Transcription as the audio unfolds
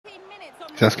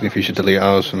He's asking if you should delete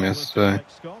ours from yesterday.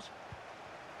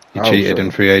 You Oh, cheated so-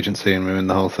 in free agency and ruined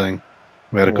the whole thing.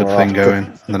 We had a good thing going,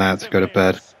 and then I had to go to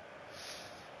bed.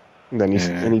 And then Yeah.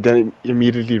 and he then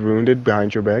immediately ruined it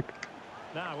behind your back.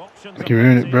 You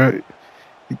ruined it, bro.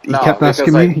 He No, kept asking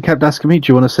because, me. like- He kept asking me, "Do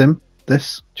you want to sim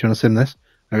this? Do you want to sim this?"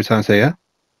 Every time I say yeah,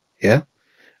 yeah,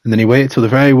 and then he waited till the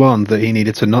very one that he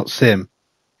needed to not sim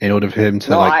in order for him to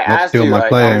No, I like not asked steal you, my like,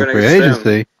 player I'm in gonna free sim.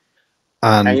 agency.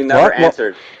 And you And never What?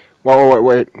 answered.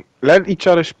 Wait. Let each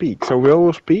other speak. So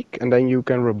we'll speak, and then you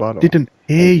can rebuttal. didn't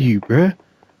hear you, bro.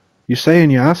 You're saying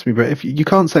you asked me, but if you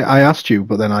can't say I asked you,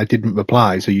 but then I didn't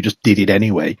reply, so you just did it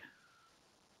anyway.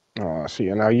 Oh, see,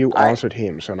 and now you I- answered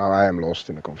him, so now I am lost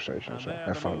in the conversation. So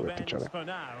have fun with each other.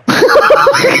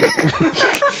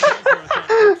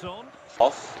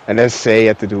 Off. And then Say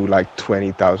had to do like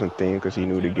 20,000 things because he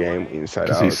knew the game inside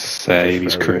Because out. he's safe,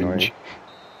 he's very cringe. annoying.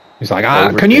 He's like,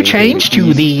 Can you Overthinking. change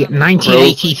to the Bro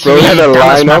 1983 had a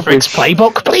Dallas lineup Mavericks with-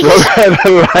 playbook, please? Bro had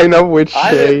a lineup with I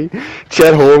Shea,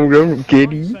 Chad Holmgren,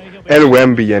 Giddy, and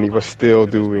Wemby, and he was still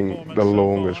doing the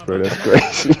longest, bro. That's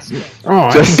crazy.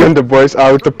 Oh, Just send the boys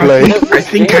out to play. I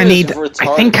think I This need. game is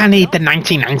I think I need the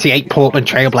 1998 Portland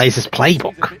Trailblazers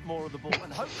playbook.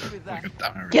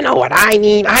 You know what I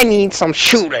need? I need some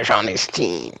shooters on this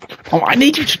team. Oh, I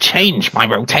need you to change my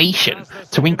rotation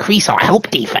to increase our help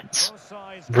defense.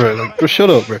 Bro, shut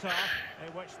up, bro.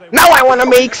 Now I want to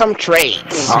make some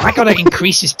trades. Oh, I gotta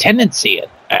increase his tendency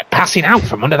at passing out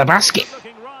from under the basket.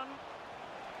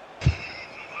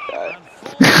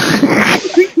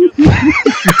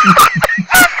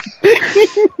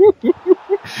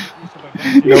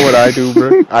 You know what I do,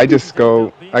 bro? I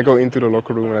go into the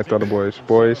locker room and I tell the boys,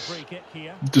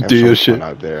 Just have do your some shit. fun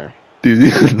out there.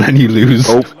 Dude, and then you lose.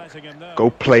 Go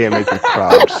play and make me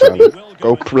proud, son.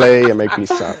 Go play and make me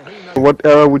sad. What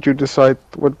era would you decide?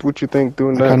 What would you think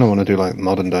doing I that? kind of want to do like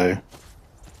modern day.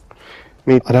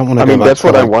 Me- I don't want to I go mean, back that's to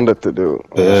what I like wanted to do.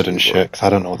 Bird honestly, and shit, 'cause I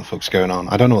don't know what the fuck's going on.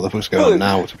 I don't know what the fuck's going on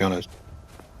now, to be honest.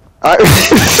 but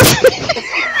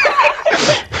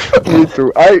Me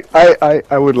too. I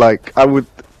would.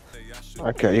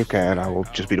 Okay, you can. I will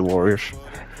just be the Warriors.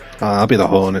 I'll be the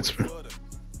Hornets.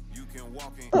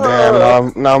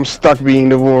 Damn, now I'm stuck being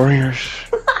the Warriors.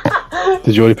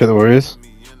 Did you already pick the Warriors?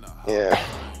 Yeah.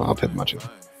 I'll pick the Magic.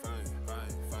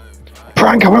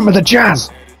 Prank! I went with the Jazz.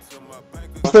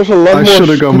 There's a lot I more should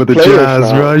have gone with the players Jazz,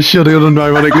 now. bro. I should have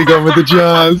unironically gone with the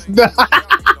Jazz.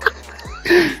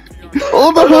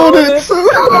 All the Hornets!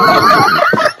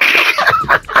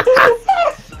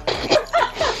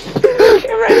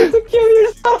 You're ready to kill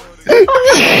yourself.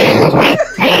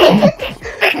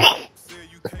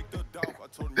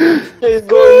 He's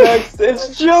going next.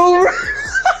 It's Joe.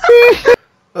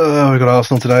 We got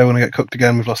Arsenal today. We're going to get cooked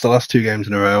again. We've lost the last 2 games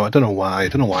in a row. I don't know why. I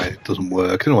don't know why it doesn't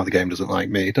work. I don't know why the game doesn't like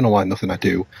me. I don't know why nothing I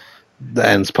do that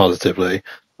ends positively.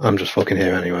 I'm just fucking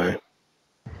here anyway.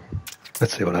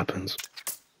 Let's see what happens.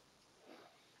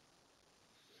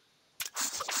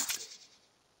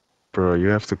 Bro, you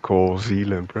have to call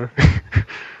Zealand, bro.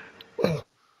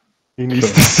 You need to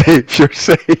save your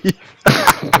save.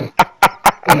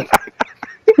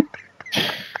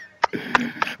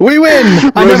 We win!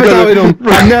 I Bro's never gonna- doubted them.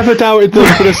 I never doubted them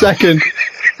for a second.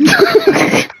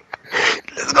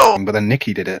 Let's go. But then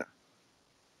Nicky did it.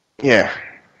 Yeah.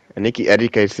 And Nicky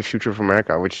educates the future of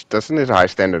America, which doesn't is a high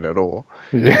standard at all.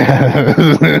 Yeah.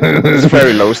 It's a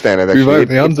very low standard, We actually. might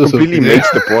be It onto completely something,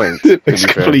 makes the point. It to makes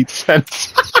be fair. complete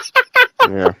sense.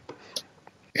 Yeah.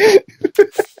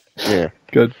 Yeah.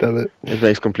 God damn it. It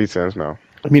makes complete sense now.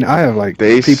 I mean, I have like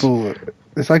Days- people.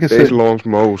 It's like a Days certain. longs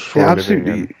mows for Yeah, a living,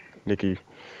 absolutely. and Nicky.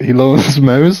 He loves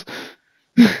Mo's.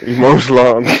 He mows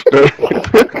lawns.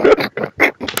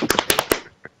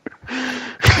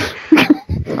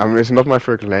 I mean, it's not my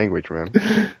first language, man.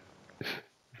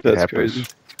 That's happens. crazy.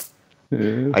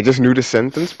 Yeah. I just knew the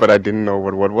sentence, but I didn't know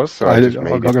what was, so I I'm just not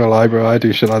made it. gonna lie, bro. I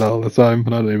do shit like that all the time,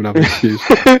 and I don't even have an excuse.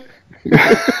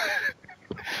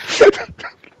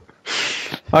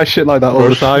 I shit like that all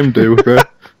the time, dude, bro.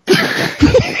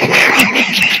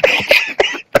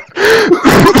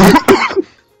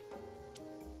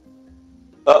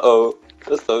 Uh-oh.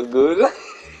 That's so good.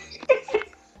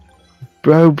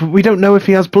 Bro, but we don't know if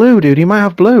he has blue, dude. He might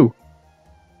have blue.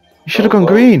 You should have gone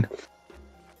well. green.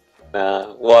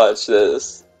 Nah, watch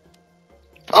this.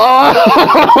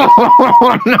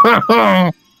 Oh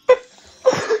no!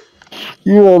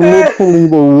 You are literally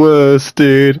the worst,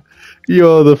 dude.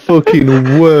 You're the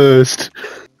fucking worst.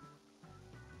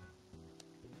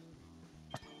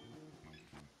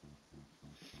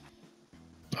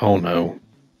 Oh no.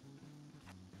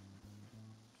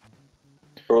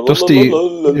 Dusty,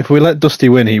 if we let Dusty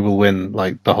win, he will win,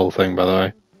 like, the whole thing, by the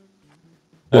way.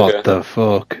 What Okay. the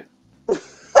fuck?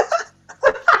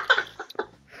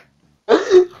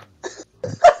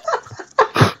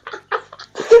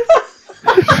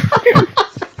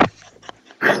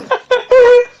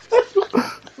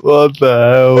 What the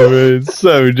hell, man? It's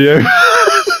so joke.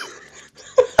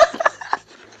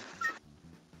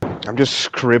 I'm just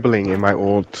scribbling in my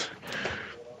old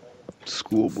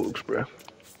school books, bro.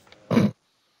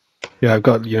 Yeah, I've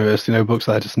got university notebooks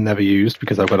that I just never used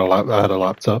because I've got I had a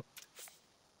laptop.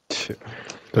 So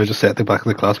I just sit at the back of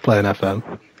the class playing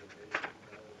FM.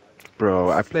 Bro,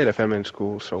 I played FM in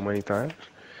school so many times.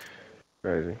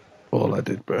 Crazy. All I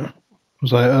did, bro. I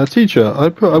was like, teacher, I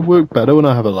work better when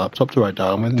I have a laptop to write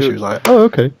down with. And she Dude. was like, oh,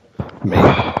 okay. Me,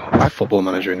 football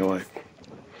managering away.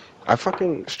 I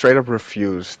fucking straight up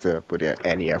refused to put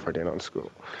any effort in on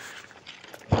school.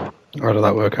 How did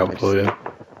that work out for you?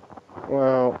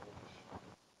 Well,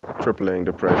 crippling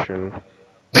depression.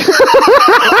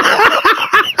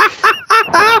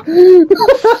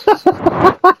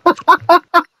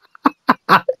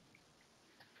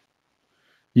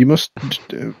 You must,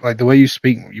 like, the way you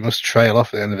speak, you must trail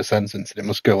off at the end of a sentence and it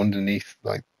must go underneath,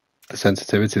 like, the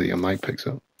sensitivity that your mic picks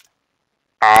up.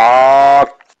 Ah!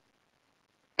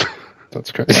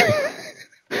 That's crazy.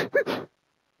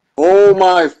 Oh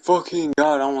my fucking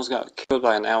god! I almost got killed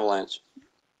by an avalanche.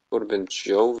 Would have been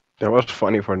Joe. That was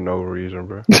funny for no reason,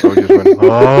 bro. I just went,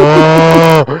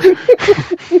 oh!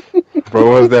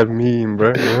 Bro, what's that mean,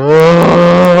 bro?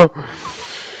 Oh!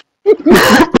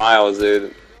 Miles,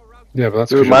 dude. Yeah, but that's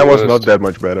Dude, 'cause you're mine the was not worst. that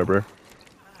much better, bro.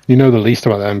 You know the least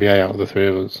about the NBA out of the three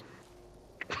of us.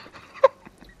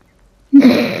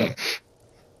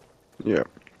 Yeah.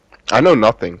 I know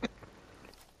nothing.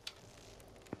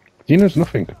 He knows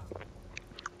nothing.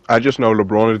 I just know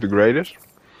LeBron is the greatest.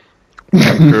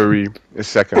 And Curry is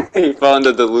second. He found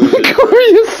a delusion.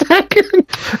 Curry a second.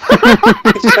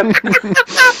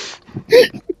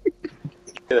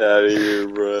 Get out of here,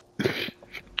 bro.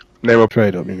 Name a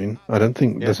Trade up, you mean? I don't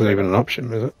think Yeah, there's trade even an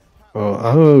option, is it?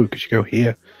 Oh, because you go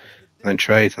here and then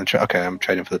trade and then trade. Okay, I'm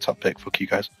trading for the top pick. Fuck you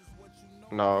guys.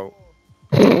 No.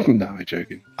 No, I'm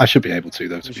joking. I should be able to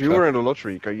though. To If be you fair. were in the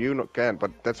lottery, you not can,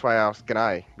 but that's why I asked, can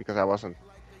I? Because I wasn't.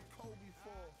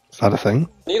 Is that a thing?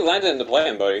 You landed in the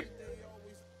plane, buddy.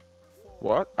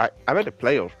 What? I'm at the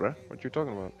playoffs, bro. What you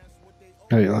talking about?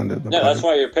 No, you landed. Yeah, that's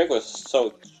why your pick was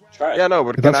so trash. Yeah, no,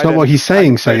 but But can that's I not then- what he's I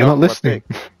saying, can so trade you're not off my listening.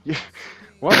 pick. Yeah.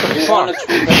 What the You fuck? wanted to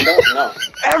pick up? No.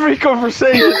 Every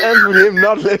conversation ends with him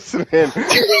not listening.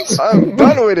 I'm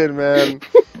done with it, man.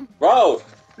 Bro!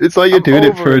 It's like you're I'm doing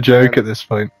it over for a it, joke man. at this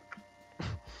point.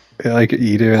 Yeah, like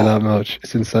you doing it that much.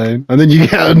 It's insane. And then you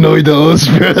get annoyed at us.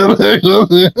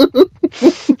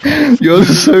 You're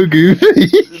so goofy.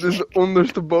 Dit is de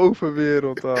ondersteboven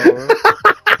wereld, ouwe.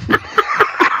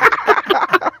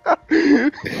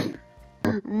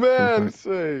 Man,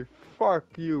 say, fuck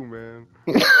you, man.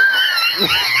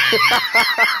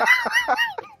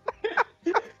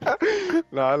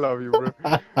 No, I love you, bro.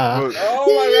 But, Oh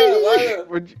my god,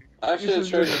 but you- I you should have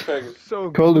should traded just the pick.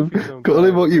 so Call him, goofy sometimes. call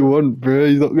him what you want, bro.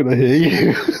 He's not gonna hear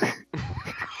you.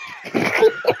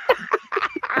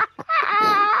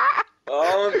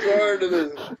 Oh, I'm tired of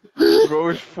this. Bro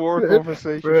is 4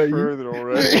 conversations Bro, you- further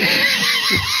already.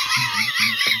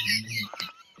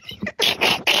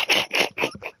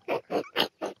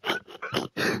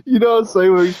 You know what I'm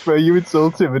saying, much, bro? You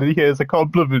insult him and he hears a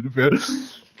compliment, bro.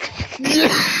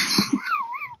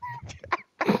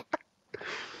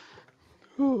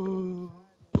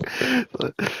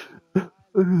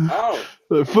 Ow!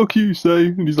 Like, fuck you, say.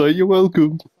 And he's like, you're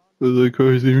welcome. That's like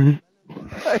crazy.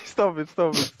 Hey, stop it,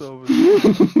 stop it, stop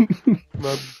it.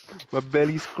 My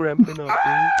belly's cramping up,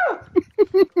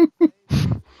 dude.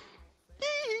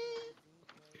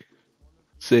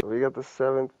 Sick. We got the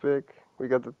 7th pick. We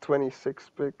got the 26th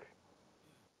pick.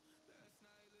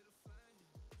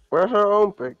 Where's our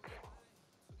own pick?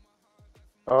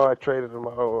 Oh, I traded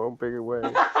my own pick away. I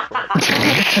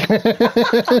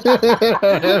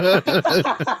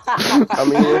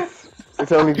mean,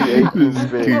 it's only the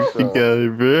 18th pick, so guy,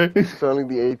 bro. it's only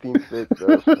the 18th pick,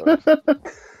 though. So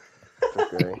it's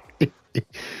okay.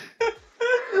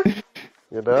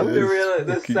 You done?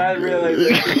 The sad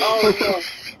realization. Oh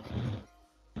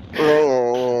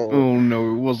Oh no,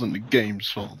 it wasn't the game's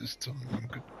fault this time.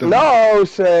 No,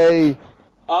 say.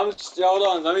 no! Hold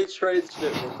on, let me trade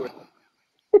shit real quick.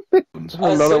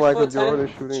 Another Michael 6'10" Jordan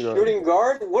shooting guard. Shooting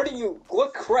guard? What are you?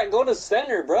 What crack? Go to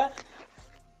center, bruh.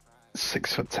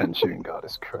 6'10" shooting guard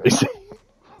is crazy.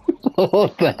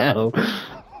 What the hell?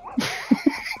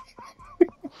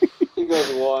 He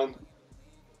goes one.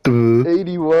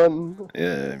 81.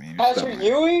 Yeah, I mean, Patrick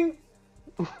Ewing?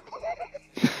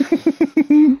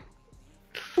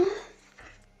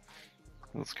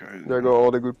 crazy. There go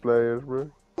all the good players, bro.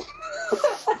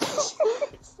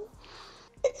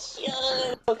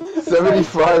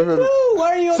 75 and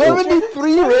Why are you on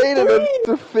 73 rated and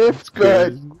the fifth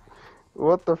back.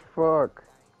 What the fuck?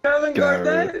 Kevin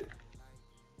Garrett.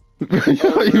 Garnett?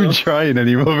 You're not even trying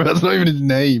anymore. That's not even his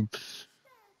name.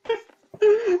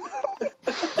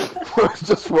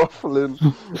 Just waffling.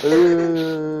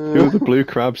 Who are the blue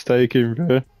crabs taking,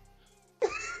 bro?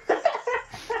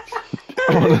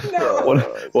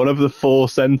 One of the 4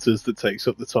 centres that takes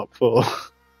up the top 4.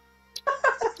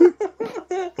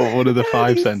 Or one of the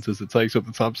 5 centres that takes up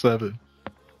the top 7.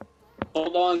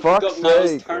 Hold on, Fuck's pick up Miles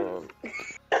sake, Turner. man.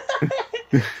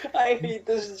 I hate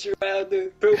this draft,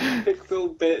 dude. Pick Phil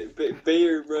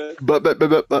Bayer, bro. But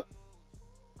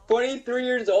 23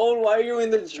 years old, why are you in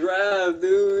the draft,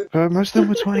 dude? most of them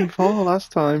were 24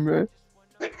 last time, bro.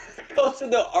 Go to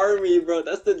the army, bro.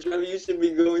 That's the draft you should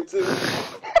be going to.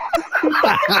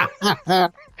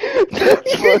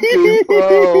 That's fucking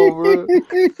foul, bro.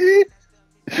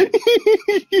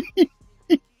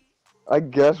 I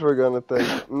guess we're gonna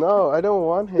take. No, I don't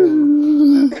want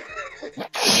him.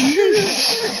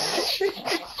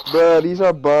 Bruh, these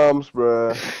are bums,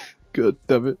 bruh. God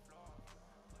damn it.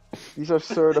 These are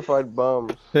certified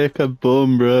bums. Pick a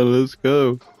bum, bro. Let's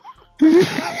go.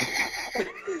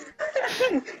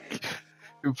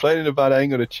 Complaining about it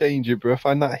ain't gonna change it, bro.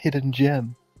 Find that hidden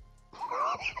gem.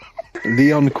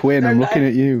 Leon Quinn, I'm looking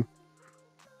at you.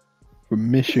 From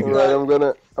Michigan.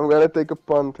 Alright, I'm gonna take a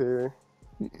punt here.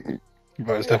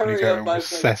 But it's definitely Hurry going up, with my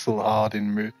Cecil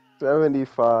Harding, bro.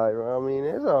 75. I mean,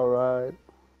 it's alright.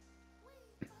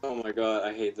 Oh my god,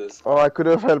 I hate this. Oh, I could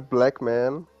have had Black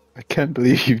Man. I can't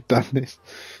believe you've done this.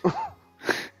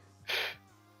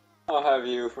 I'll have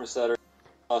you for Saturday.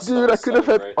 Dude, I could have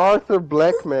had Arthur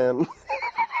Blackman.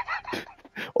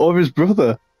 Or his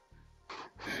brother.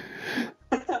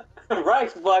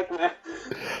 Right, black man.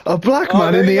 A black Oh,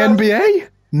 man there in the you go. NBA?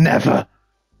 Never.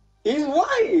 He's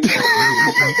white.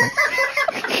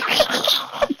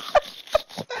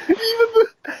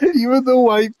 Even the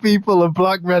white people are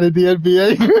black men in the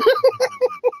NBA.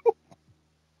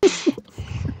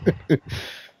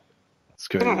 It's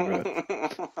crazy, bro.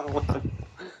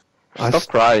 Stop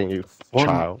crying, you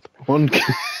child. One.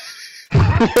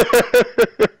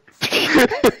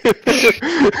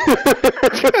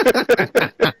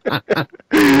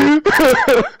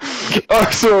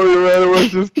 I'm sorry, man. It was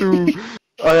just too.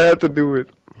 I had to do it.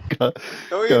 No,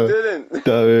 you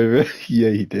didn't. Yeah,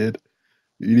 he did.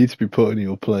 You need to be put in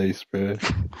your place, bro.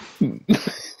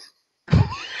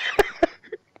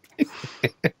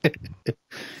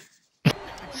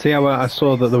 See how I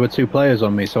saw that there were 2 players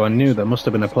on me, so I knew there must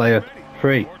have been a player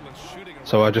free.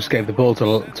 So I just gave the ball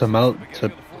to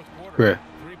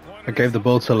I gave the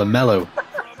ball to LaMelo,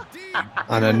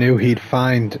 and I knew he'd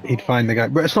find the guy.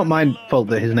 But it's not my fault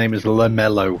that his name is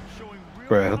LaMelo,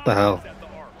 bro. What the hell?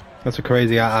 That's a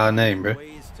crazy name, bro.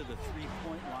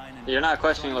 You're not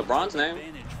questioning LeBron's name.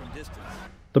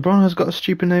 LeBron has got a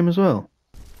stupid name as well.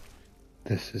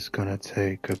 This is gonna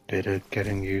take a bit of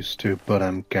getting used to, but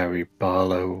I'm Gary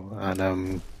Barlow and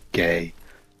I'm gay.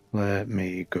 Let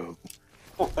me go.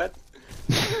 What?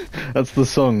 That's the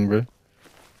song, bro.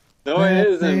 No, it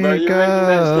isn't, bro. You're making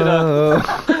that shit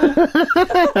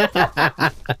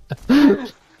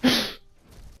up.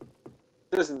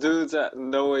 This dude's at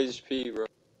no HP, bro.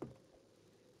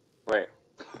 Wait.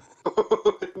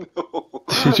 No.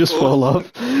 Did you just fall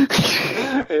off?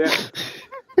 Yeah.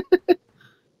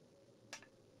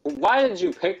 Why did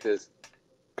you pick this?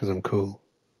 Because I'm cool.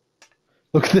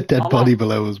 Look at the dead body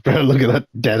below us, bro. Look at that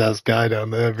dead ass guy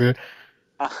down there, bro.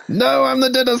 No, I'm the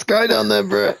dead ass guy down there,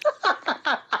 bro.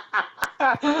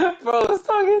 Bro, let's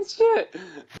talking shit.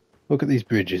 Look at these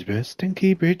bridges, bro.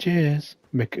 Stinky bridges.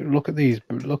 Look at these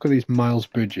Miles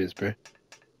bridges, bro.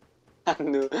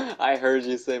 I heard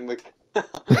you say Mc.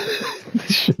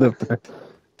 Shut up, bro.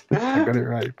 I got it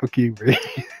right. Fuck you, bro.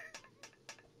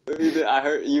 I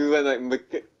heard you went like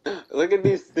Mc. Look at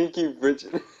these stinky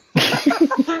bridges.